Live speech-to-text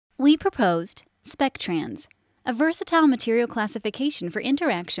We proposed SpecTrans, a versatile material classification for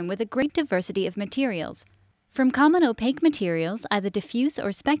interaction with a great diversity of materials, from common opaque materials, either diffuse or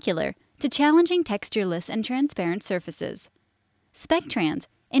specular, to challenging textureless and transparent surfaces. SpecTrans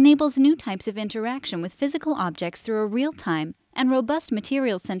enables new types of interaction with physical objects through a real-time and robust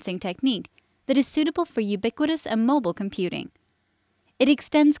material sensing technique that is suitable for ubiquitous and mobile computing. It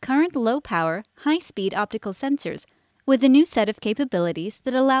extends current low-power, high-speed optical sensors with a new set of capabilities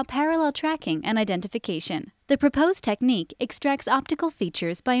that allow parallel tracking and identification. The proposed technique extracts optical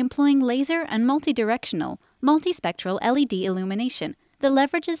features by employing laser and multi-directional, multi-spectral LED illumination that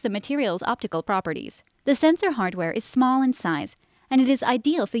leverages the material's optical properties. The sensor hardware is small in size, and it is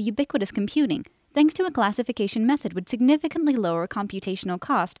ideal for ubiquitous computing thanks to a classification method with significantly lower computational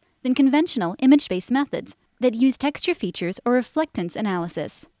cost than conventional image-based methods that use texture features or reflectance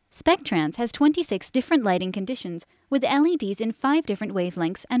analysis. SpecTrans has 26 different lighting conditions with LEDs in 5 different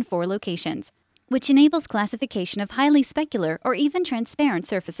wavelengths and 4 locations, which enables classification of highly specular or even transparent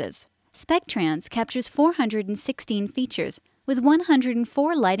surfaces. SpecTrans captures 416 features with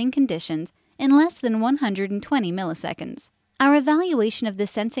 104 lighting conditions in less than 120 milliseconds. Our evaluation of the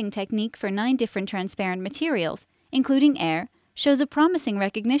sensing technique for 9 different transparent materials, including air, shows a promising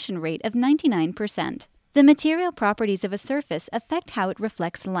recognition rate of 99%. The material properties of a surface affect how it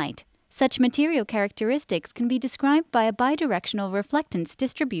reflects light. Such material characteristics can be described by a bidirectional reflectance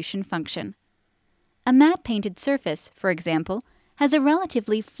distribution function. A matte painted surface, for example, has a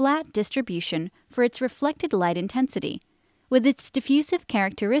relatively flat distribution for its reflected light intensity, with its diffusive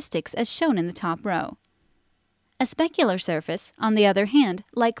characteristics as shown in the top row. A specular surface, on the other hand,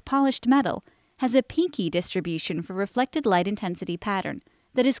 like polished metal, has a peaky distribution for reflected light intensity pattern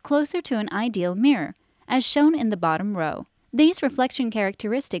that is closer to an ideal mirror, as shown in the bottom row. These reflection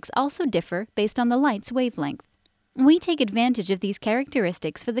characteristics also differ based on the light's wavelength. We take advantage of these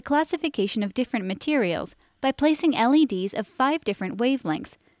characteristics for the classification of different materials by placing LEDs of 5 different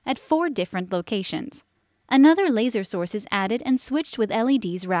wavelengths at 4 different locations. Another laser source is added and switched with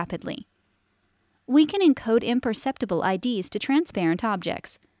LEDs rapidly. We can encode imperceptible IDs to transparent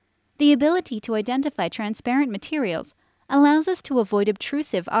objects. The ability to identify transparent materials allows us to avoid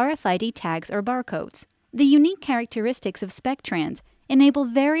obtrusive RFID tags or barcodes. The unique characteristics of SpecTrans enable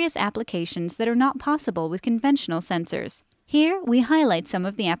various applications that are not possible with conventional sensors. Here, we highlight some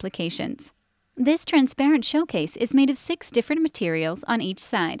of the applications. This transparent showcase is made of 6 different materials on each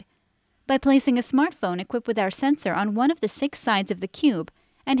side. By placing a smartphone equipped with our sensor on one of the 6 sides of the cube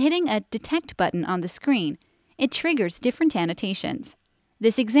and hitting a Detect button on the screen, it triggers different annotations.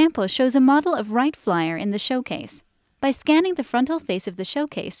 This example shows a model of Wright Flyer in the showcase. By scanning the frontal face of the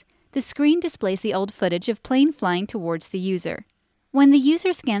showcase, the screen displays the old footage of plane flying towards the user. When the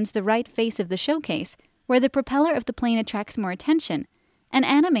user scans the right face of the showcase, where the propeller of the plane attracts more attention, an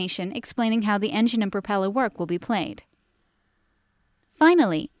animation explaining how the engine and propeller work will be played.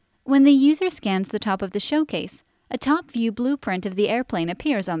 Finally, when the user scans the top of the showcase, a top-view blueprint of the airplane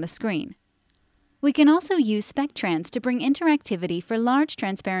appears on the screen. We can also use SpecTrans to bring interactivity for large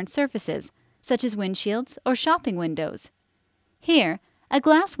transparent surfaces, such as windshields or shopping windows. Here, a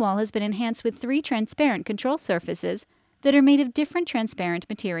glass wall has been enhanced with 3 transparent control surfaces that are made of different transparent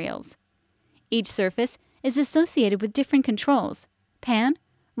materials. Each surface is associated with different controls: pan,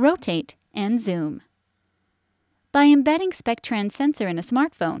 rotate, and zoom. By embedding SpecTrans sensor in a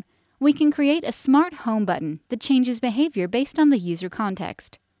smartphone, we can create a smart home button that changes behavior based on the user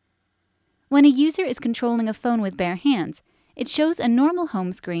context. When a user is controlling a phone with bare hands, it shows a normal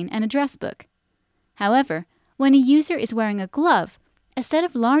home screen and address book. However, when a user is wearing a glove, a set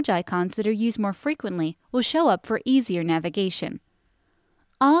of large icons that are used more frequently will show up for easier navigation.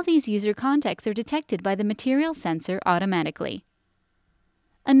 All these user contexts are detected by the material sensor automatically.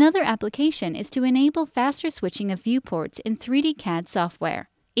 Another application is to enable faster switching of viewports in 3D CAD software.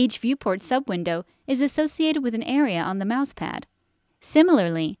 Each viewport subwindow is associated with an area on the mousepad.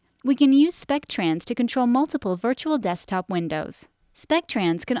 Similarly, we can use SpecTrans to control multiple virtual desktop windows.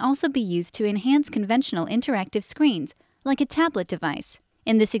 SpecTrans can also be used to enhance conventional interactive screens, like a tablet device.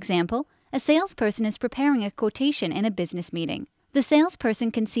 In this example, a salesperson is preparing a quotation in a business meeting. The salesperson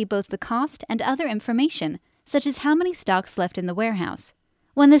can see both the cost and other information, such as how many stocks left in the warehouse.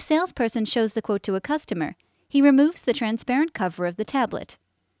 When the salesperson shows the quote to a customer, he removes the transparent cover of the tablet.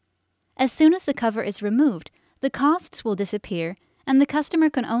 As soon as the cover is removed, the costs will disappear, and the customer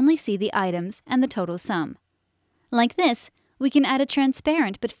can only see the items and the total sum. Like this, we can add a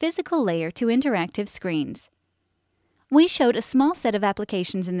transparent but physical layer to interactive screens. We showed a small set of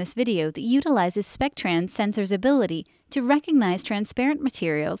applications in this video that utilizes SpecTrans sensor's ability to recognize transparent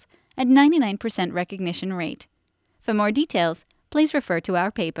materials at 99% recognition rate. For more details, please refer to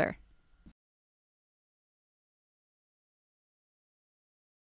our paper.